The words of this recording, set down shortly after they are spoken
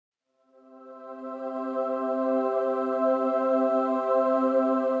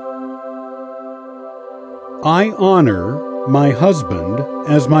I honor my husband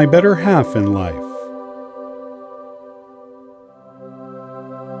as my better half in life.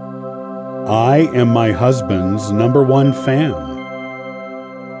 I am my husband's #1 fan.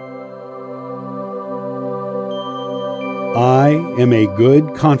 I am a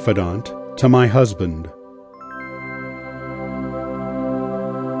good confidant to my husband.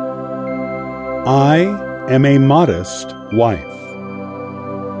 I am a modest wife.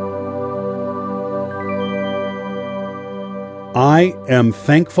 I am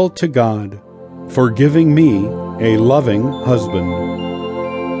thankful to God for giving me a loving husband.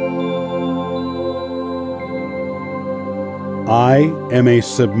 I am a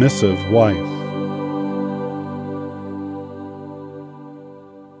submissive wife.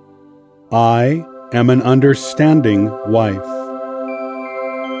 I am an understanding wife.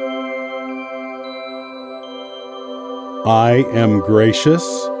 I am gracious,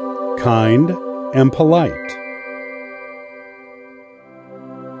 kind, and polite.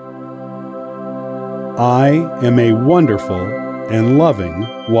 I am a wonderful and loving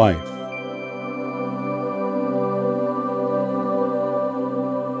wife.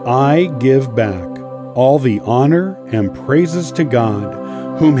 I give back all the honor and praises to God,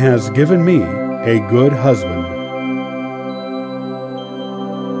 whom has given me a good husband.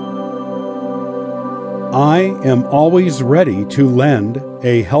 I am always ready to lend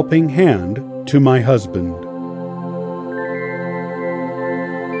a helping hand to my husband.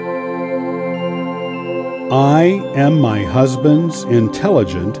 I am my husband's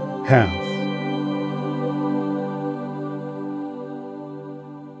intelligent half.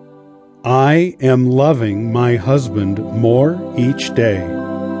 I am loving my husband more each day.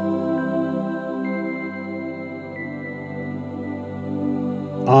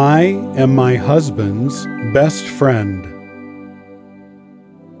 I am my husband's best friend.